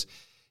 because,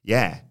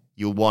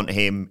 you'll want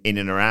him in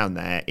and around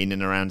there, in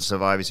and around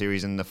Survivor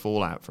Series and the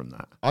fallout from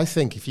that. I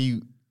think if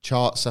you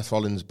chart Seth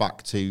Rollins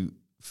back to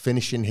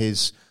finishing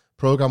his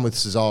program with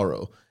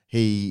Cesaro,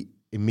 he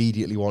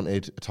immediately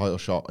wanted a title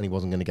shot and he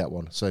wasn't going to get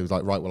one. So he was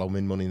like, right, well, I'll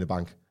win Money in the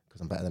Bank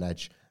because I'm better than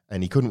Edge.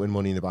 And he couldn't win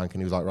Money in the Bank,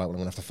 and he was like, right, well, I'm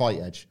going to have to fight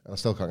Edge, and I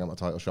still can't get my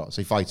title shot.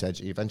 So he fights Edge.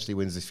 He eventually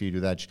wins this feud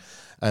with Edge.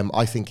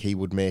 I think he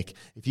would make,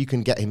 if you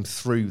can get him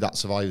through that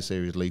Survivor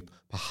Series loop,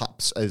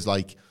 perhaps as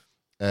like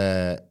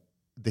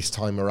this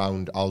time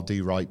around, I'll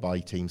do right by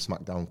Team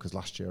SmackDown because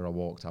last year I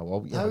walked out.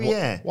 Well,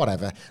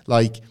 whatever.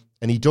 Like,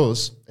 and he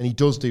does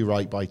do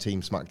right by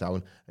Team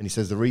SmackDown. And he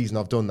says the reason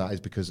I've done that is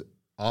because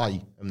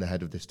I am the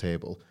head of this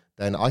table.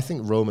 Then I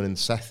think Roman and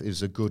Seth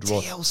is a good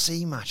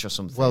TLC match or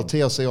something. Well,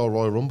 TLC or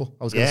Royal Rumble.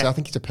 I was going to say, I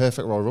think he's a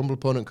perfect Royal Rumble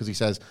opponent because he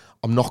says,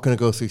 I'm not going to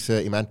go through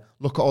 30 men.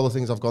 Look at all the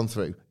things I've gone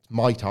through. It's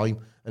my time.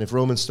 And if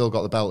Roman's still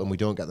got the belt and we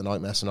don't get the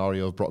nightmare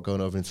scenario of Brock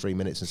going over in 3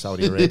 minutes in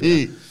Saudi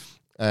Arabia,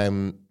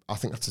 I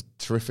think that's a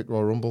terrific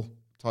Royal Rumble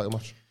title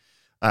match.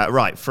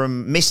 Right,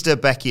 from Mr.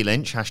 Becky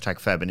Lynch,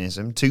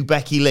 #feminism, to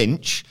Becky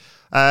Lynch.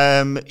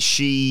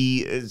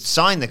 She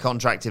signed the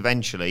contract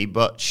eventually,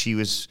 but she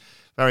was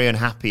very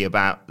unhappy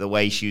about the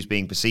way she was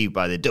being perceived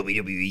by the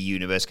WWE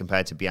universe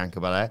compared to Bianca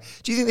Belair.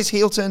 Do you think this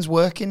heel turn's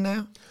working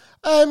now?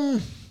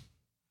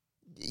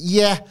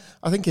 Yeah,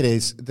 I think it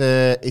is.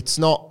 It's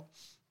not.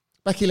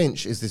 Becky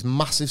Lynch is this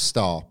massive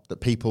star that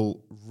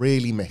people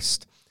really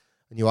missed,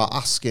 and you are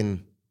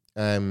asking.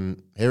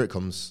 Here it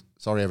comes.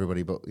 Sorry,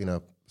 everybody, but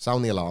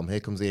sound the alarm. Here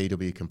comes the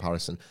AEW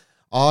comparison.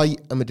 I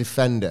am a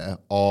defender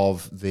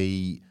of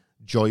the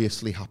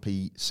joyously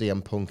happy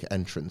CM Punk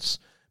entrance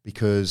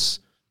because,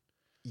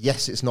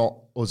 yes, it's not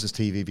us as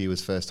TV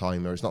viewers' first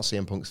time, or it's not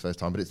CM Punk's first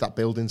time, but it's that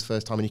building's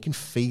first time, and you can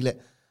feel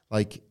it.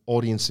 Like,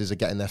 audiences are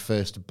getting their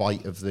first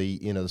bite of the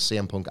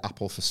CM Punk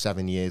apple for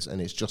 7 years, and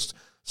it's just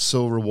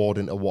so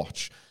rewarding to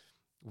watch.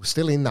 We're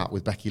still in that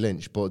with Becky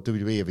Lynch, but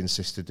WWE have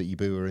insisted that you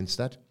boo her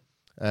instead.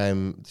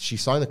 She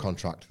signed the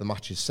contract. The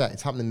match is set.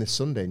 It's happening this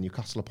Sunday in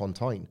Newcastle upon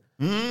Tyne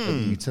at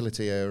the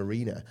Utility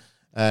Arena.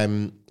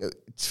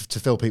 To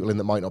fill people in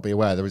that might not be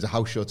aware, there is a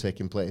house show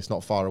taking place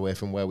not far away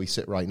from where we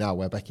sit right now,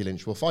 where Becky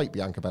Lynch will fight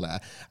Bianca Belair.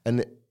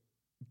 And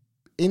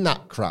in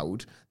that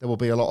crowd, there will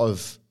be a lot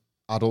of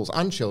adults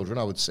and children,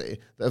 I would say,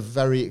 that are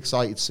very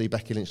excited to see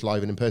Becky Lynch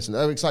live and in person.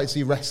 They're excited to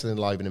see wrestling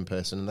live and in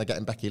person, and they're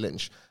getting Becky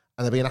Lynch,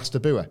 and they're being asked to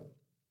boo her.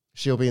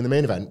 She'll be in the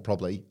main event,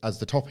 probably, as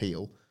the top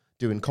heel,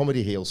 doing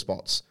comedy heel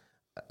spots,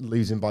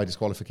 losing by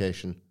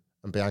disqualification,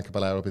 and Bianca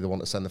Belair will be the one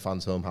to send the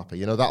fans home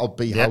happy. That'll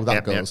be how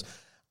that goes. Yep.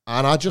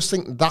 And I just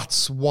think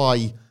that's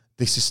why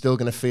this is still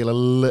going to feel a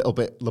little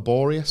bit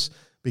laborious,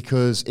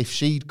 because if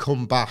she'd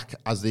come back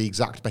as the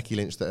exact Becky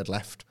Lynch that had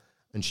left,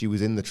 and she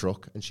was in the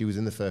truck, and she was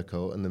in the fur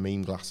coat and the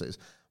meme glasses,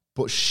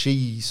 but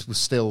she was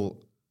still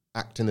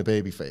acting a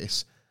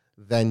babyface,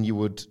 then you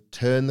would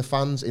turn the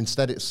fans.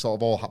 Instead, it's sort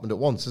of all happened at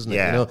once, isn't it?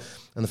 Yeah.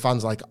 And the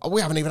fans are like, oh,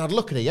 we haven't even had a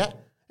look at it yet.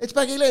 It's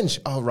Becky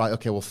Lynch. Oh, right,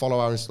 okay, we'll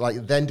follow her. Like,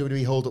 then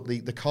WWE hold up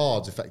the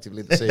cards,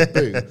 effectively, that say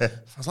boo. I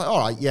was like, all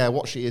right, yeah,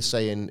 what she is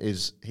saying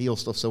is heel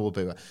stuff, so we'll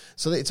boo her.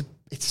 So it's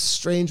a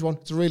strange one.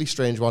 It's a really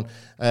strange one.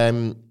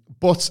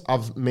 But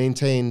I've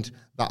maintained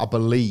that I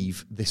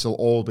believe this will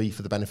all be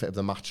for the benefit of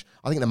the match.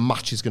 I think the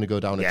match is going to go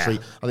down a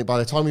treat. I think by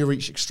the time we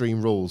reach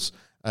Extreme Rules,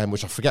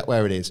 which I forget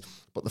where it is,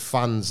 but the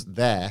fans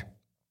there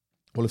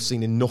will have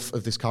seen enough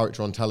of this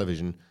character on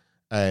television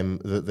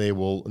that they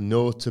will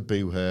know to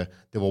boo her.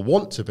 They will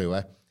want to boo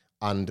her.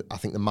 And I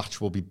think the match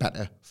will be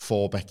better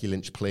for Becky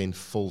Lynch playing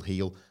full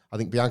heel. I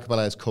think Bianca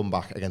Belair's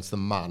comeback against the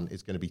man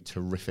is going to be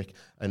terrific.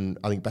 And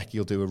I think Becky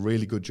will do a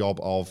really good job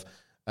of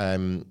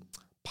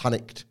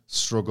panicked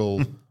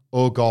struggle.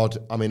 Oh, God,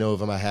 I'm in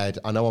over my head.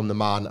 I know I'm the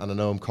man, and I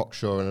know I'm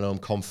cocksure, and I know I'm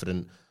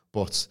confident.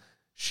 But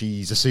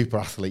she's a super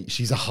athlete.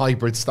 She's a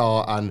hybrid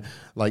star, and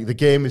like the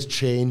game has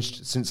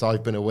changed since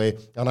I've been away.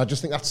 And I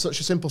just think that's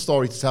such a simple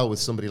story to tell with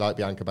somebody like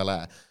Bianca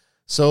Belair.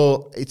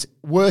 So it's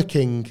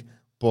working,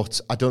 but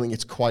I don't think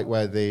it's quite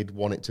where they'd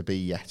want it to be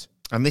yet.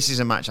 And this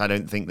is a match I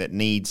don't think that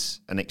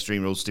needs an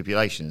Extreme Rules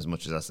stipulation, as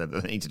much as I said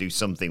that they need to do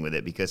something with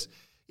it, because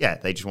yeah,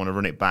 they just want to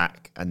run it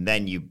back, and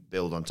then you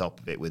build on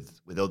top of it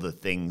with other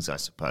things, I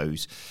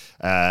suppose,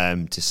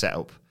 to set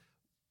up,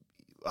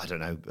 I don't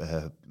know,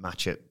 a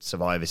match at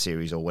Survivor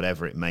Series or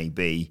whatever it may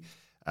be.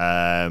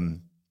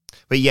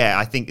 But yeah,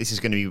 I think this is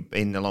going to be,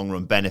 in the long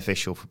run,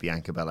 beneficial for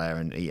Bianca Belair.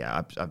 And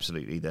yeah,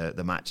 absolutely,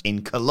 the match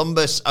in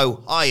Columbus,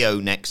 Ohio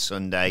next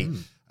Sunday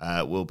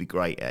will be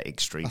great at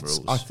Extreme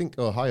Rules. I think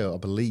Ohio, I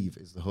believe,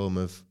 is the home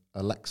of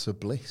Alexa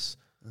Bliss.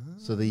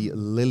 So the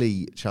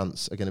Lily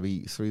chants are going to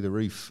be through the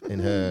roof in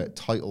her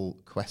title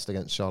quest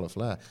against Charlotte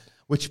Flair,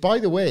 which, by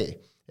the way,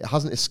 it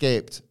hasn't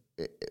escaped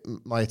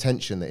my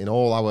attention that in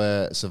all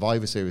our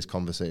Survivor Series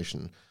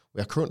conversation,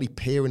 we are currently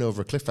peering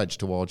over a cliff edge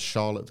towards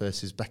Charlotte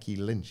versus Becky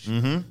Lynch.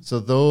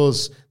 So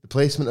the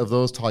placement of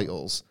those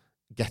titles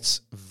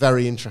gets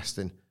very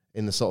interesting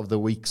in the sort of the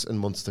weeks and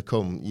months to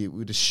come. You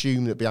would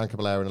assume that Bianca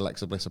Belair and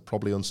Alexa Bliss are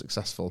probably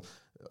unsuccessful,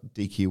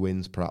 DQ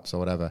wins perhaps or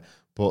whatever,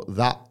 but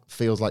that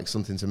feels like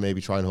something to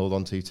maybe try and hold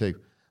on to too.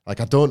 Like,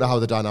 I don't know how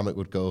the dynamic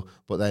would go,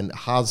 but then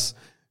has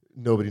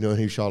nobody knowing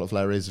who Charlotte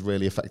Flair is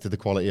really affected the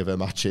quality of her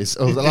matches?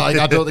 Like,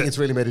 I don't think it's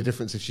really made a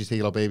difference if she's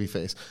heel or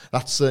babyface.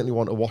 That's certainly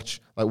one to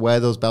watch. Like,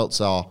 where those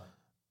belts are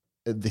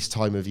at this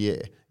time of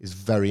year is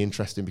very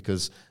interesting,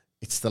 because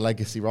it's the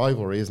legacy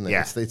rivalry, isn't it?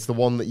 Yeah. It's the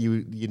one that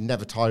you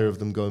never tire of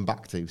them going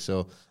back to.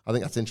 So I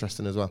think that's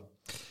interesting as well.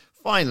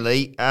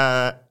 Finally,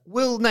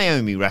 will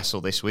Naomi wrestle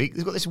this week?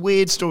 They've got this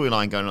weird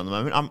storyline going on at the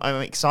moment.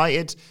 I'm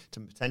excited to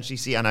potentially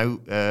see. I know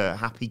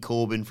Happy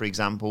Corbin, for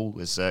example,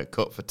 was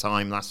cut for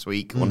time last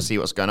week. I want to see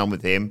what's going on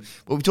with him.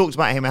 But we've talked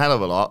about him a hell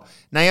of a lot.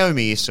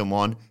 Naomi is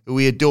someone who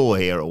we adore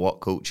here at What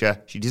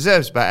Culture. She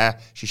deserves better.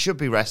 She should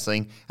be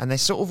wrestling. And they're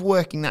sort of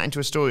working that into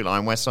a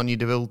storyline where Sonya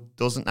Deville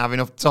doesn't have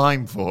enough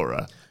time for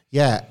her.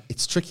 Yeah,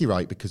 it's tricky,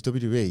 right? Because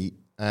WWE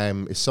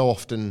is so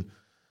often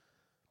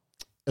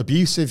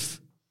abusive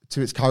to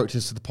its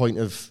characters to the point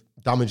of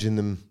damaging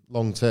them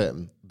long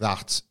term,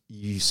 that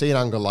you see an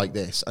angle like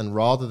this, and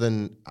rather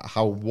than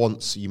how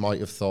once you might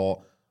have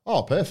thought,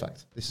 oh,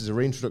 perfect, this is a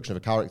reintroduction of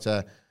a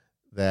character,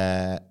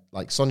 they're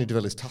like, Sonya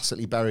Deville is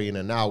tacitly burying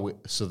her now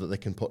so that they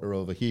can put her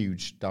over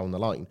huge down the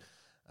line.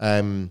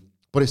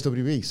 But it's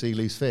WWE, so you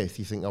lose faith.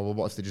 You think, oh, well,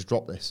 what if they just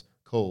drop this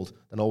cold?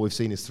 Then all we've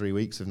seen is 3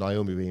 weeks of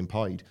Naomi being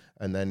pied,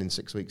 and then in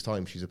 6 weeks'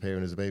 time, she's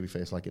appearing as a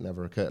babyface like it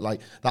never occurred.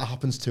 Like, that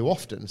happens too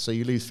often, so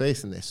you lose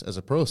faith in this as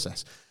a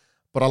process.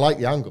 But I like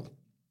the angle.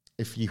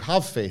 If you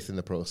have faith in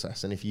the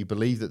process, and if you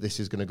believe that this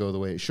is going to go the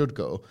way it should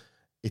go,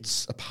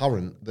 it's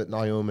apparent that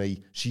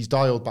Naomi, she's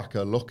dialed back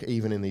her look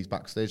even in these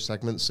backstage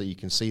segments, so you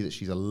can see that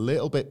she's a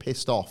little bit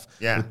pissed off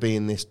with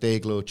being this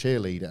day-glow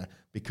cheerleader,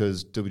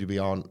 because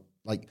WWE aren't,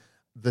 like,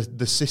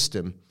 the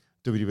system,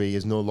 WWE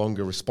is no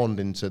longer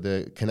responding to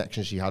the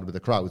connection she had with the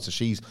crowd, so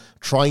she's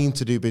trying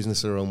to do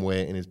business her own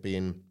way and is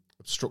being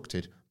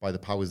obstructed by the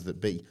powers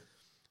that be.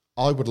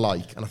 I would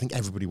like, and I think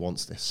everybody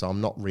wants this, so I'm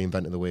not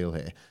reinventing the wheel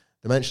here,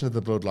 the mention of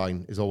the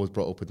bloodline is always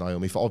brought up with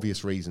Naomi for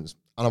obvious reasons,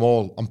 and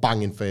I'm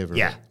bang in favour of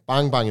it.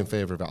 Bang in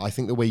favour of it. I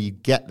think the way you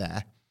get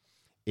there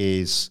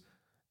is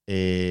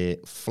a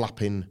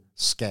flapping,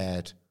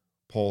 scared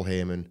Paul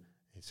Heyman.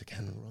 It's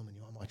again, Roman,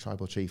 you are my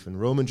tribal chief, and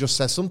Roman just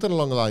says something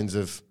along the lines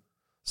of,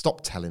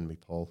 stop telling me,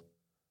 Paul,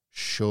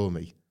 show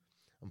me.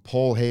 And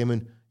Paul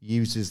Heyman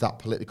uses that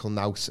political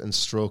nous and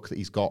stroke that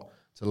he's got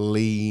to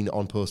lean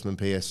on Postman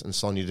Pearce and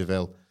Sonya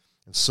Deville.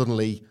 And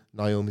suddenly,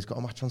 Naomi's got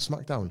a match on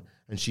SmackDown.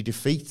 And she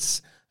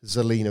defeats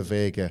Zelina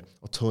Vega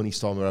or Toni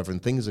Storm or whatever.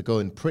 And things are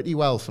going pretty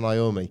well for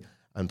Naomi.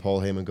 And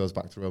Paul Heyman goes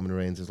back to Roman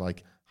Reigns and is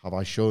like, have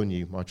I shown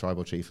you my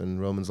tribal chief?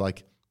 And Roman's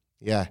like,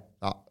 yeah,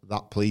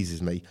 that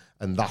pleases me.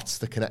 And that's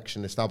the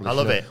connection established. I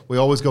love it. We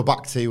always go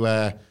back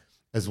to,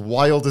 as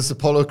wild as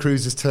Apollo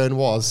Crews' turn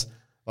was,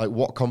 like,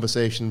 what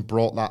conversation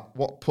brought that,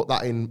 what put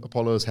that in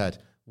Apollo's head?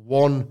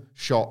 One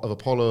shot of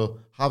Apollo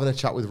having a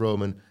chat with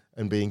Roman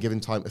and being given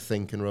time to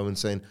think, and Roman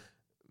saying,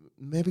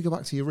 maybe go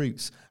back to your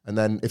roots. And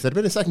then if there'd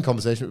been a second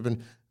conversation, it would have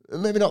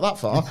been maybe not that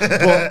far,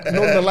 but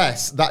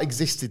nonetheless, that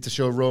existed to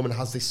show Roman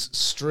has this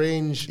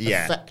strange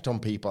effect on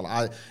people.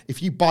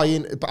 If you buy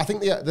in, but I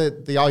think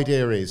the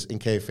idea is, in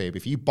kayfabe,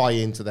 if you buy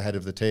into the head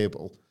of the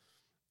table,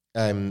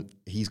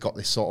 he's got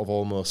this sort of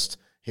almost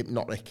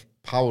hypnotic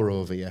power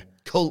over you.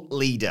 Cult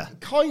leader.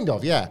 Kind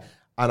of, yeah.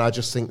 And I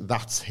just think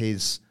that's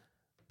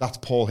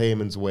Paul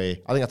Heyman's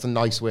way. I think that's a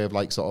nice way of,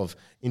 like, sort of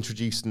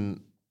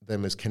introducing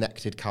them as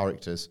connected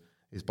characters,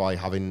 is by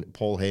having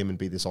Paul Heyman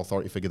be this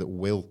authority figure that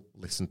will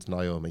listen to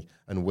Naomi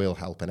and will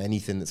help, and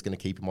anything that's going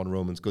to keep him on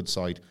Roman's good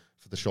side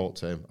for the short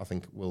term, I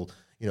think will,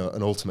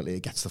 and ultimately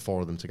it gets the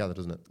four of them together,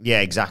 doesn't it? Yeah,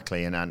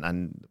 exactly.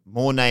 And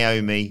more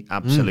Naomi,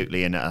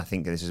 absolutely. And I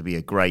think this will be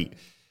a great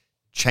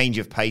change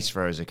of pace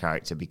for her as a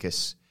character,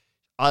 because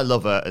I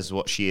love her as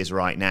what she is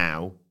right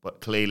now, but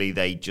clearly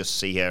they just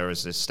see her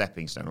as a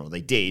stepping stone, or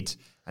they did,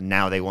 And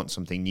now they want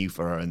something new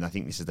for her, and I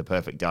think this is the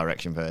perfect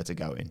direction for her to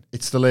go in.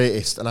 It's the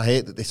latest, and I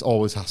hate that this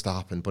always has to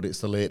happen, but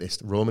it's the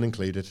latest. Roman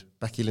included,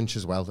 Becky Lynch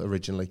as well,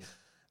 originally.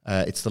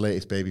 It's the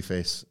latest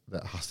babyface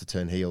that has to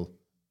turn heel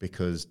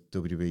because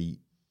WWE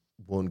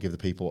won't give the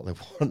people what they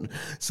want.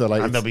 So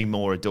like, they'll be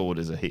more adored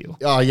as a heel.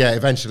 Oh yeah,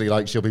 eventually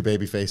like she'll be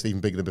babyface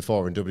even bigger than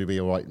before, and WWE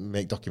will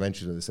make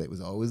documentaries where they say it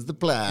was always the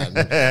plan.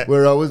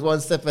 We're always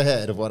one step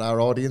ahead of what our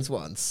audience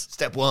wants.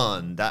 Step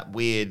one, that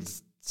weird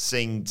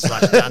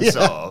sing/dance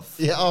off.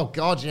 Yeah. Oh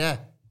God. Yeah.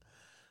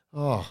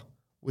 Oh,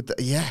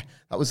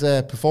 that was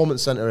a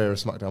Performance Center era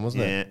SmackDown,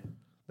 wasn't it?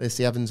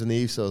 Lacey Evans and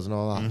the Usos and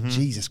all that. Mm-hmm.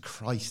 Jesus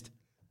Christ.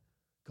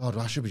 God,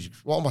 I should be.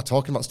 What am I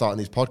talking about starting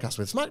these podcasts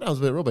with? SmackDown's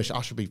a bit rubbish.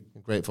 I should be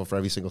grateful for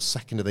every single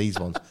second of these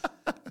ones.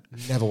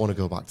 Never want to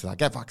go back to that.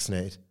 Get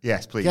vaccinated.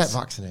 Yes, please. Get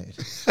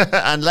vaccinated.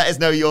 And let us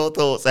know your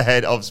thoughts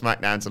ahead of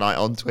SmackDown tonight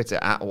on Twitter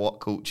at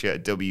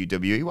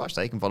WhatCultureWWE. Watch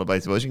that. You can follow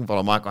both of us. You can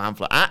follow Michael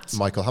Hamflett at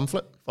Michael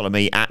Hamflett. Follow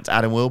me at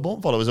Adam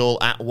Wilborn. Follow us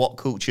all at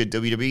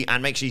WhatCultureWWE.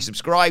 And make sure you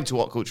subscribe to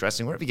What Culture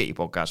Wrestling, wherever you get your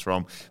podcasts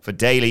from, for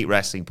daily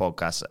wrestling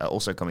podcasts.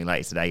 Also coming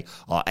later today,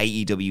 our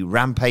AEW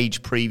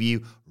Rampage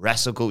preview,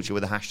 Wrestle Culture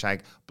with the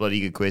hashtag Bloody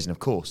Good Quiz. And of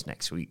course,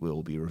 next week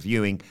we'll be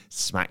reviewing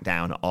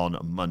SmackDown on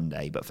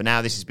Monday. But for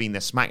now, this has been the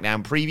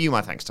SmackDown preview.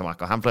 My thanks to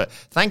Michael Hamflett.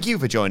 Thank you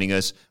for joining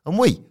us, and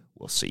we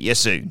will see you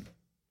soon.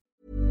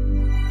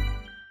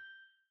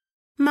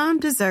 Mom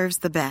deserves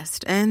the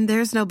best, and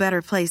there's no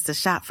better place to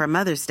shop for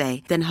Mother's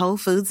Day than Whole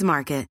Foods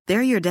Market.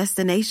 They're your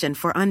destination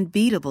for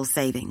unbeatable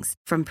savings,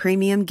 from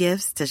premium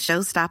gifts to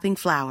show-stopping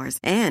flowers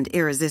and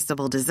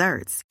irresistible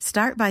desserts.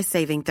 Start by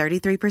saving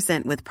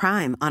 33% with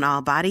Prime on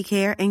all body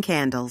care and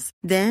candles.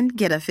 Then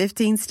get a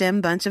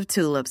 15-stem bunch of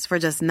tulips for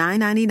just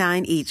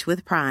 $9.99 each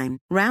with Prime.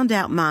 Round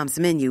out Mom's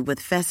menu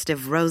with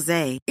festive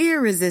rosé,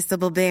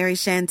 irresistible berry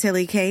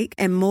chantilly cake,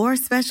 and more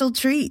special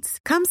treats.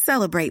 Come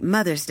celebrate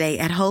Mother's Day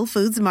at Whole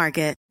Foods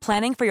Market.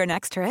 Planning for your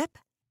next trip?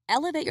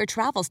 Elevate your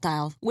travel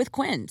style with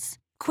Quince.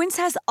 Quince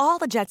has all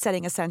the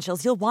jet-setting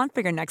essentials you'll want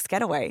for your next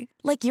getaway,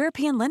 like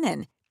European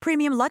linen,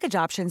 premium luggage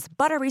options,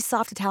 buttery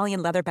soft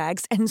Italian leather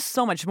bags, and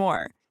so much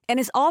more. And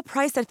is all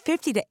priced at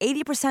 50 to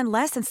 80%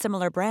 less than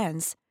similar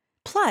brands.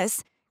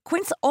 Plus,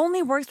 Quince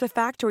only works with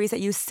factories that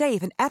use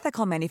safe and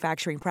ethical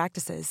manufacturing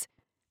practices.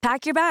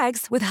 Pack your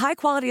bags with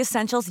high-quality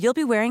essentials you'll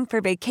be wearing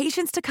for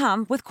vacations to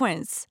come with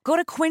Quince. Go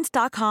to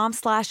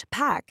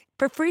quince.com/pack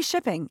for free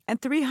shipping and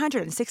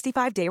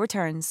 365-day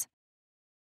returns.